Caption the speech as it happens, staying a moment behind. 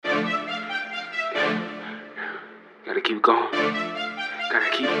Gotta keep going. Gotta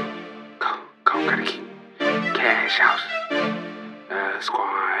keep gotta keep cash house.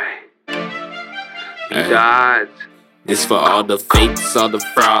 S-Quan. Beat the odds. This for all the fakes, all the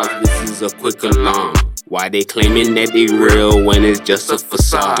frauds. This is a quick alarm. Why they claiming that they real when it's just a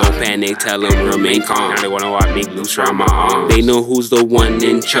facade? Don't panic, tell them remain calm. Now they wanna watch me loose around my arms. They know who's the one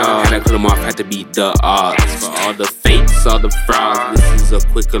in charge. Had to cut them off, had to beat the odds. For all the fakes, all the frauds, this is a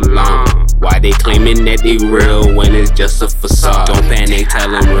quick alarm. Why they claiming that they real when it's just a facade? Don't panic, tell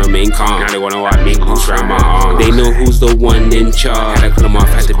them remain calm. Now they wanna watch me loose around my arms. They know who's the one in charge. Had to cut them off,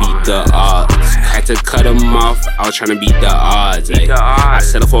 had to beat the odds. Had to cut them off, I was trying to beat the odds. I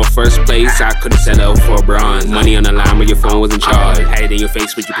settled for first place, I could've settled for bronze. Money on the line when your phone was in charge. Had it in your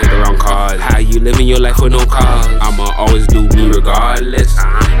face but you played the wrong cards. How you living your life with no cause? I'ma always do me regardless.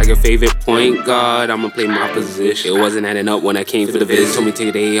 Like a favorite point guard, I'ma play my position. It wasn't adding up when I came for the visit. Told me take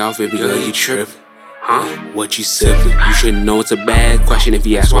a day off, baby girl, you trippin'. Huh? What you sippin'? You should know it's a bad question if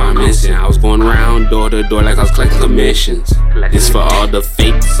you ask why I'm missing. I was going round door to door like I was collecting commissions. This for all the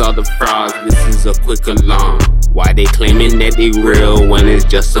fakes, all the frauds, this is a quick alarm. Why they claiming that they real when it's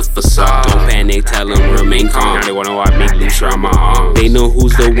just a facade? Don't panic, tell them remain calm. Now they wanna watch me loose around my arms. They know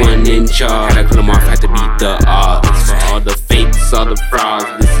who's the one in charge. Had to cut them off, had to beat the odds. For all the fakes, all the frauds,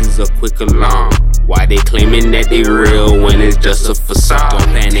 this is a quick alarm. Why they claiming that they real when it's just a facade? Don't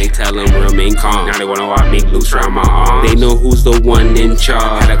panic, tell them remain calm. Now they wanna watch me loose around my arms. They know who's the one in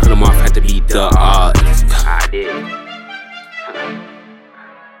charge. Had to cut them off, had to beat the odds. I did.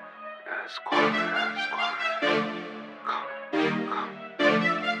 S-Quan.